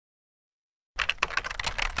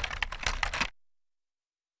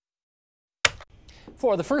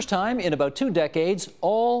For the first time in about 2 decades,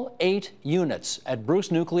 all 8 units at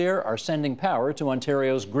Bruce Nuclear are sending power to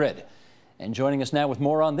Ontario's grid. And joining us now with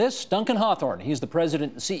more on this, Duncan Hawthorne. He's the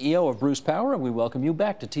president and CEO of Bruce Power, and we welcome you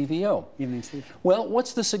back to TVO. Evening, Steve. Well,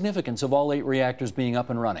 what's the significance of all 8 reactors being up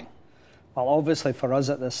and running? Well, obviously for us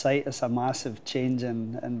at this site, it's a massive change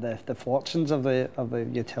in the fortunes of the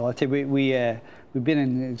utility. We've been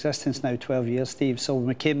in existence now 12 years, Steve. So when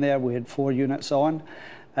we came there, we had 4 units on,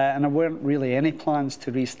 and there weren't really any plans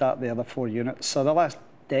to restart the other 4 units. So the last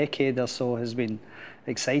decade or so has been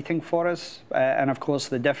exciting for us, and of course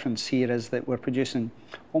the difference here is that we're producing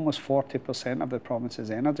almost 40% of the province's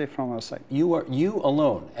energy from our site. You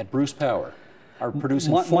alone at Bruce Power are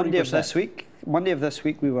producing 40%. Monday of this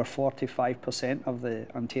week, we were 45% of the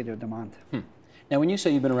Ontario demand. Now, when you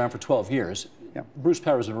say you've been around for 12 years, yeah. Bruce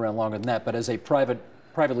Power's been around longer than that, but as a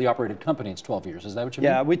privately operated company, it's 12 years. Is that what you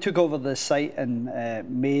mean? Yeah, we took over the site in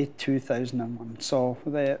May 2001. So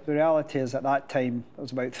the reality is at that time, there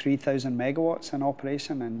was about 3,000 megawatts in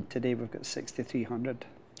operation, and today we've got 6,300.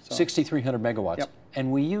 So. 6,300 megawatts. Yep.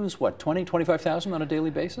 And we use, what, 25,000 on a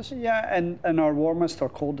daily basis? Yeah, and our warmest or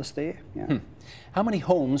coldest day, yeah. How many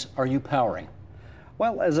homes are you powering?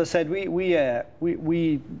 Well, as I said,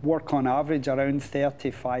 we work on average around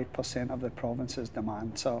 35% of the province's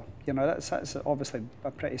demand. So, you know, that's obviously a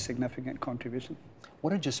pretty significant contribution. What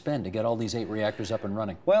did you spend to get all these 8 reactors up and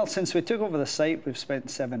running? Well, since we took over the site, we've spent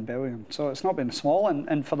 $7 billion. So it's not been small.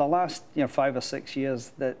 And for the last 5 or 6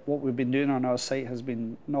 years, what we've been doing on our site has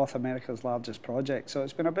been North America's largest project. So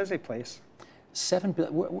it's been a busy place.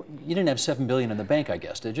 You didn't have $7 billion in the bank, I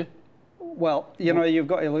guess, did you? Well, you know, you've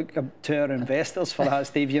got to look to our investors for that,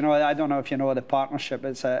 Steve. You know, I don't know if you know the partnership.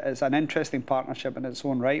 It's an interesting partnership in its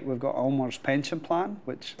own right. We've got Almost pension plan,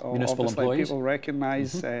 which obviously people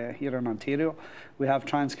recognise here in Ontario. We have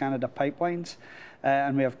TransCanada Pipelines,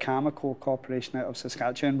 and we have Cameco Corporation out of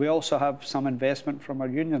Saskatchewan. We also have some investment from our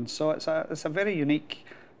unions. So it's a very unique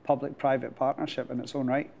public-private partnership in its own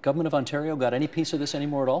right. Government of Ontario got any piece of this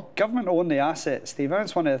anymore at all? Government own the assets, Steve.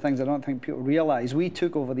 That's one of the things I don't think people realise. We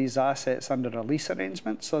took over these assets under a lease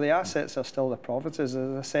arrangement, so the assets are still the province's.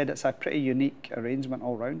 As I said, it's a pretty unique arrangement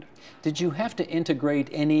all round. Did you have to integrate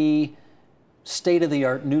any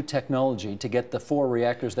state-of-the-art new technology to get the 4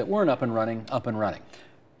 reactors that weren't up and running?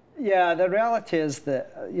 Yeah, the reality is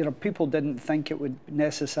that people didn't think it would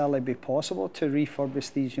necessarily be possible to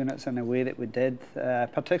refurbish these units in the way that we did,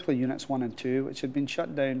 particularly units 1 and 2, which had been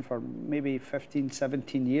shut down for maybe 15,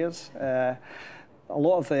 17 years. A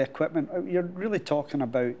lot of the equipment, you're really talking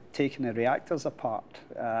about taking the reactors apart.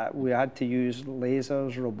 We had to use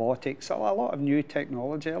lasers, robotics, a lot of new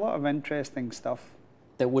technology, a lot of interesting stuff.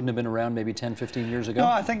 That wouldn't have been around maybe 10, 15 years ago? No,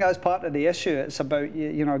 I think that's part of the issue. It's about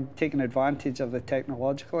taking advantage of the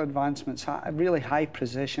technological advancements, really high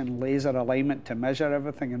precision laser alignment to measure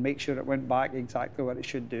everything and make sure it went back exactly what it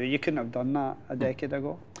should do. You couldn't have done that a decade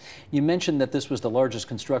ago. You mentioned that this was the largest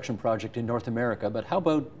construction project in North America, but how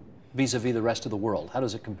about vis-a-vis the rest of the world? How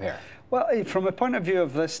does it compare? Well, from a point of view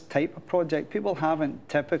of this type of project, people haven't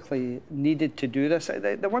typically needed to do this.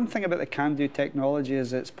 The one thing about the CANDU technology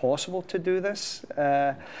is it's possible to do this.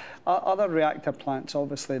 Other reactor plants,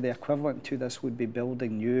 obviously, the equivalent to this would be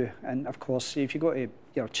building new. And of course, if you go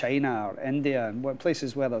to China or India and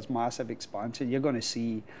places where there's massive expansion, you're going to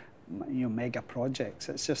see mega projects.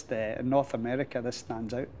 It's just in North America, this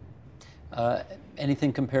stands out.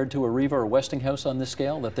 Anything compared to Areva or Westinghouse on this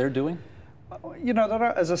scale that they're doing? You know,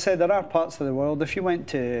 as I said, there are parts of the world. If you went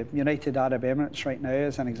to United Arab Emirates right now,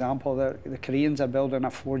 as an example, the Koreans are building a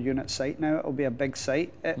 4-unit site now. It'll be a big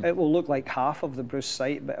site. It will look like half of the Bruce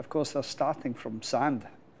site, but of course they're starting from sand.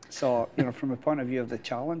 So, from a point of view of the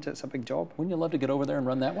challenge, it's a big job. Wouldn't you love to get over there and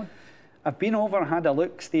run that one? I've been over and had a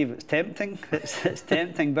look, Steve. It's tempting. It's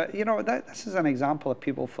tempting, but this is an example of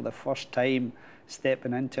people for the first time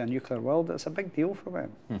stepping into a nuclear world. It's a big deal for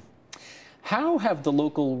them. How have the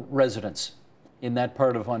local residents in that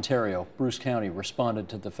part of Ontario, Bruce County, responded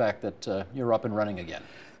to the fact that you're up and running again?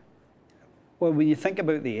 Well, when you think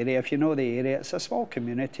about the area, if you know the area, it's a small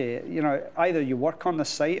community. Either you work on the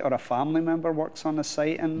site or a family member works on the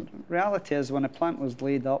site, and reality is when the plant was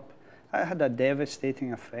laid up, it had a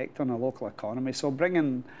devastating effect on the local economy. So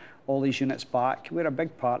bringing all these units back, we're a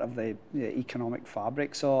big part of the economic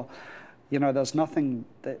fabric. So there's nothing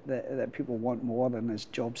that people want more than this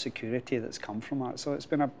job security that's come from that. So it's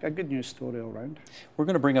been a good news story all round. We're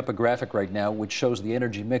going to bring up a graphic right now which shows the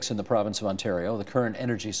energy mix in the province of Ontario, the current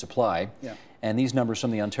energy supply. Yeah. And these numbers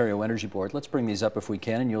from the Ontario Energy Board. Let's bring these up if we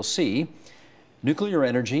can, and you'll see nuclear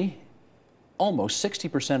energy, almost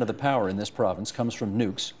 60% of the power in this province comes from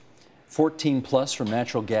nukes, 14 plus from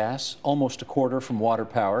natural gas, almost a quarter from water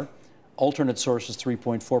power, alternate sources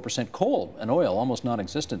 3.4%. Coal and oil, almost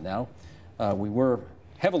non-existent now. We were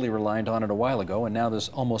heavily reliant on it a while ago, and now there's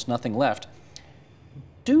almost nothing left.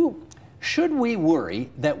 Should we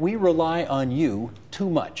worry that we rely on you too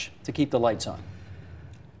much to keep the lights on?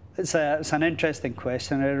 It's an interesting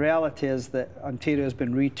question. The reality is that Ontario has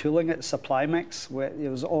been retooling its supply mix.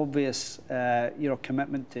 There was obvious,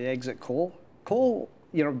 commitment to exit coal. Coal,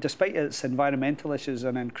 despite its environmental issues, is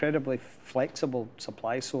an incredibly flexible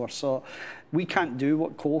supply source. So we can't do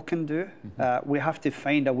what coal can do. We have to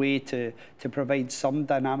find a way to provide some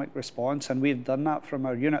dynamic response, and we've done that from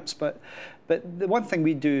our units. But the one thing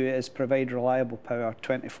we do is provide reliable power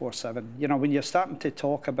 24/7. When you're starting to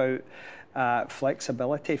talk about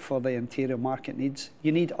flexibility for the Ontario market needs,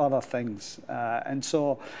 you need other things. And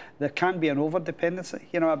so there can be an over-dependency.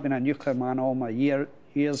 I've been a nuclear man all my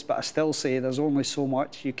years, but I still say there's only so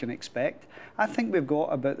much you can expect. I think we've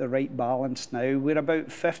got about the right balance now. We're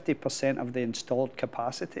about 50% of the installed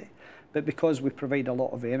capacity. But because we provide a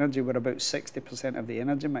lot of energy, we're about 60% of the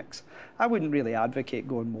energy mix. I wouldn't really advocate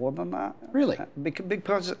going more than that. Really?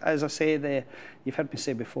 Because, as I say, you've heard me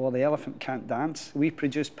say before, the elephant can't dance. We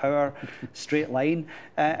produce power straight line.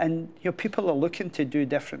 And people are looking to do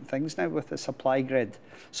different things now with the supply grid.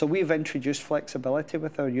 So we've introduced flexibility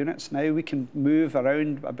with our units now. We can move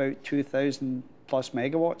around about 2,000 plus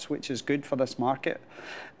megawatts, which is good for this market.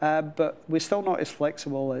 But we're still not as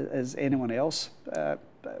flexible as anyone else.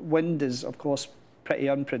 Wind is, of course, pretty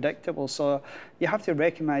unpredictable. So you have to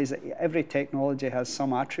recognise that every technology has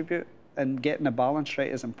some attribute, and getting the balance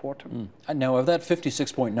right is important. Now, of that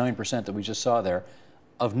 56.9% that we just saw there,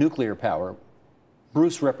 of nuclear power,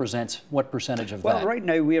 Bruce represents what percentage of that? Well, right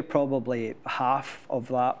now we're probably half of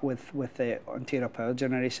that with the Ontario Power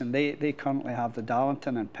Generation. They currently have the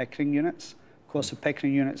Darlington and Pickering units. Of course, the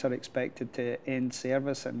Pickering units are expected to end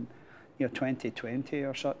service in 2020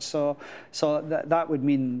 or such. So that would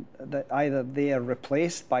mean that either they are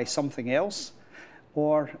replaced by something else,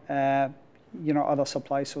 or other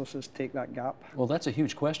supply sources take that gap. Well, that's a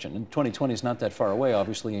huge question, and 2020 is not that far away,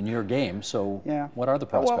 obviously, in your game. So, yeah. What are the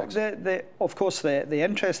prospects? Well, of course, the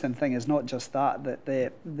interesting thing is not just that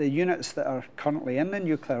the units that are currently in the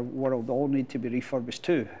nuclear world all need to be refurbished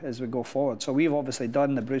too as we go forward. So we've obviously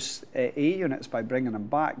done the Bruce A units by bringing them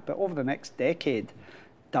back, but over the next decade,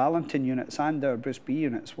 Darlington units and our Bruce B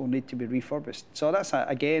units will need to be refurbished. So that's,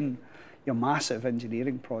 again, your massive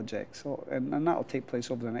engineering project. So, and that will take place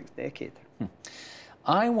over the next decade.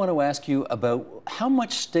 I want to ask you about how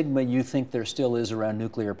much stigma you think there still is around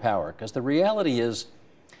nuclear power, because the reality is,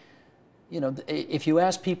 if you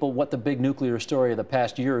ask people what the big nuclear story of the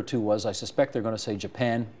past year or two was, I suspect they're going to say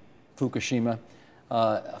Japan, Fukushima.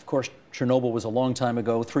 Of course, Chernobyl was a long time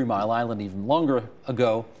ago, 3 Mile Island even longer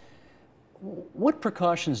ago. What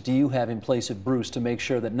precautions do you have in place at Bruce to make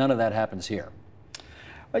sure that none of that happens here?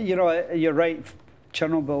 You're right.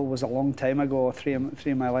 Chernobyl was a long time ago, 3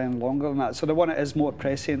 Mile Island longer than that. So the one that is more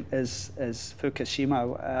prescient is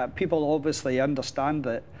Fukushima. People obviously understand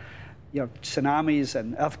that tsunamis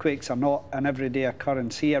and earthquakes are not an everyday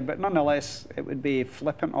occurrence here, but nonetheless, it would be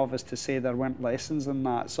flippant of us to say there weren't lessons in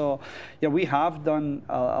that. So we have done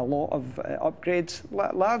a lot of upgrades,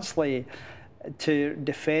 largely to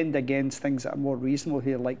defend against things that are more reasonable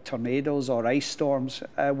here, like tornadoes or ice storms,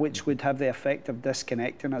 which would have the effect of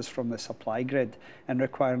disconnecting us from the supply grid and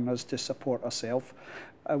requiring us to support ourselves.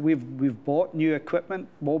 We've bought new equipment,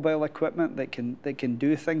 mobile equipment that can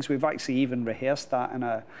do things. We've actually even rehearsed that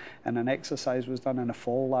in an exercise was done in the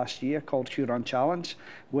fall last year called Huron Challenge,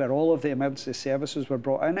 where all of the emergency services were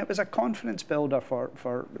brought in. It was a confidence builder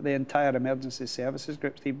for the entire emergency services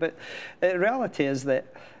group, Steve. But the reality is that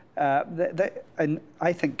and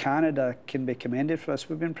I think Canada can be commended for this.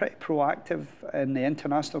 We've been pretty proactive in the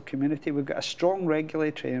international community. We've got a strong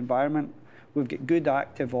regulatory environment. We've got good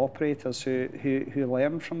active operators who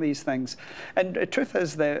learn from these things. And the truth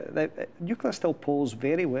is that nuclear still polls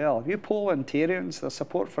very well. If you poll Ontarians, the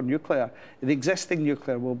support for nuclear, the existing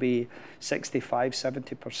nuclear will be 65,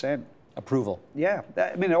 70%. Approval. Yeah,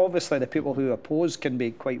 I mean, obviously the people who oppose can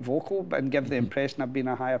be quite vocal and give the impression of being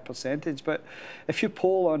a higher percentage, but if you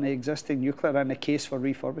poll on the existing nuclear and the case for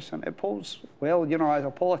refurbishment, it polls well. As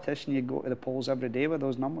a politician, you go to the polls every day with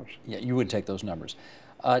those numbers. Yeah, you would take those numbers.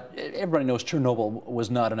 Everybody knows Chernobyl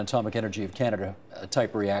was not an Atomic Energy of Canada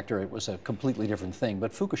type reactor. It was a completely different thing,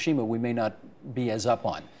 but Fukushima we may not be as up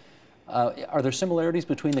on. Are there similarities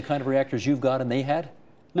between the kind of reactors you've got and they had?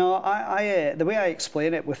 No, the way I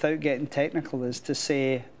explain it without getting technical is to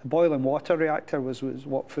say a boiling water reactor was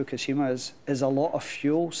what Fukushima is a lot of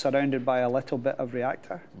fuel surrounded by a little bit of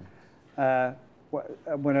reactor.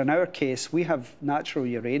 when in our case, we have natural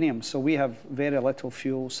uranium, so we have very little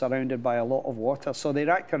fuel surrounded by a lot of water. So the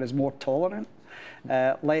reactor is more tolerant,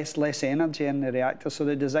 less energy in the reactor. So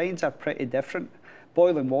the designs are pretty different.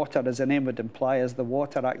 Boiling water, as the name would imply, is the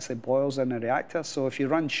water actually boils in the reactor. So if you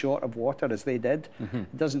run short of water, as they did,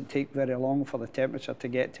 it doesn't take very long for the temperature to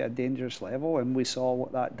get to a dangerous level, and we saw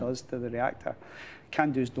what that does to the reactor.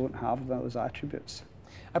 CANDUs don't have those attributes.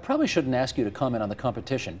 I probably shouldn't ask you to comment on the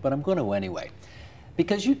competition, but I'm going to anyway.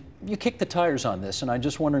 Because you kicked the tires on this, and I'm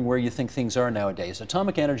just wondering where you think things are nowadays.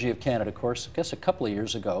 Atomic Energy of Canada, of course, I guess a couple of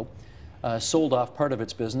years ago, sold off part of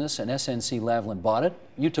its business, and SNC-Lavalin bought it.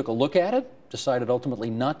 You took a look at it, decided ultimately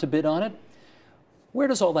not to bid on it. Where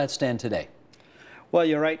does all that stand today? Well,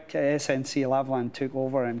 you're right. SNC-Lavalin took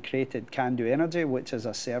over and created CANDU Energy, which is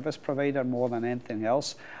a service provider more than anything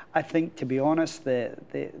else. I think, to be honest, their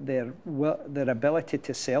ability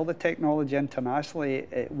to sell the technology internationally,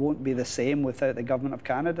 it won't be the same without the Government of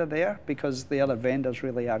Canada there, because the other vendors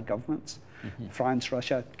really are governments. France,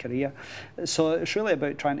 Russia, Korea. So it's really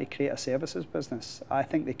about trying to create a services business. I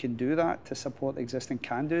think they can do that to support the existing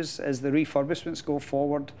CANDUs. As the refurbishments go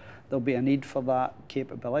forward, there'll be a need for that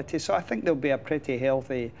capability. So I think there'll be a pretty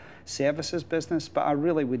healthy services business, but I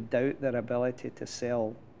really would doubt their ability to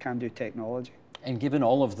sell CANDU technology. And given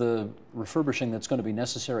all of the refurbishing that's going to be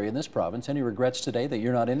necessary in this province, any regrets today that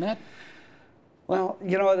you're not in that? Well,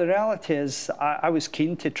 you know, the reality is I was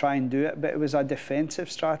keen to try and do it, but it was a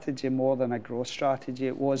defensive strategy more than a growth strategy.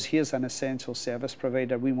 It was, here's an essential service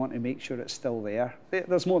provider, we want to make sure it's still there.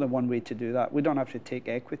 There's more than one way to do that. We don't have to take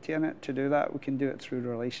equity in it to do that. We can do it through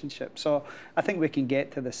relationship. So I think we can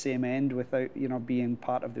get to the same end without, you know, being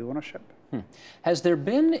part of the ownership. Has there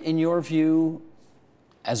been, in your view,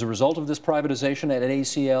 as a result of this privatization at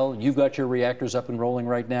ACL, you've got your reactors up and rolling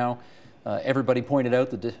right now. Everybody pointed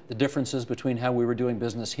out the differences between how we were doing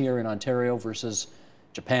business here in Ontario versus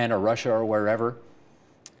Japan or Russia or wherever.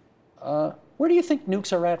 Where do you think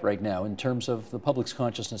nukes are at right now in terms of the public's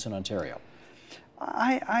consciousness in Ontario?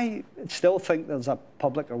 I still think there's a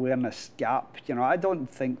public awareness gap. You know, I don't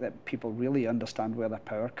think that people really understand where their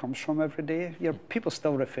power comes from every day. You know, people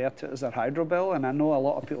still refer to it as their hydro bill, and I know a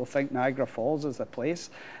lot of people think Niagara Falls is the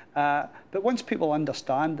place. But once people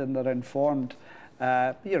understand and they're informed,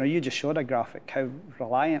 you know, you just showed a graphic how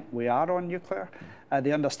reliant we are on nuclear.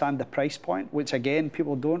 They understand the price point, which again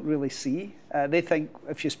people don't really see. They think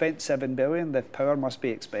if you spent $7 billion, the power must be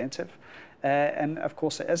expensive. And of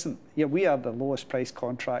course it isn't. Yeah, we are the lowest price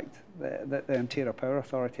contract that the Ontario Power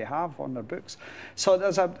Authority have on their books. So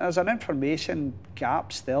there's an information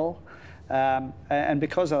gap still. And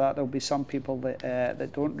because of that, there'll be some people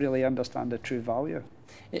that don't really understand the true value.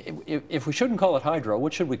 If we shouldn't call it hydro,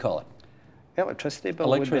 what should we call it? Electricity bill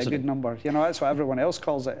would be a good number. You know, that's what everyone else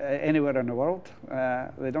calls it anywhere in the world.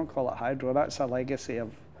 They don't call it hydro. That's a legacy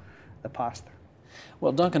of the past.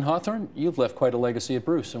 Well, Duncan Hawthorne, you've left quite a legacy at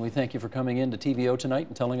Bruce, and we thank you for coming in to TVO tonight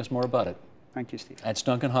and telling us more about it. Thank you, Steve. That's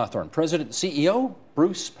Duncan Hawthorne, President and CEO,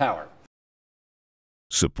 Bruce Power.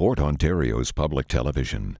 Support Ontario's public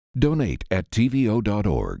television. Donate at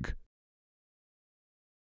tvo.org.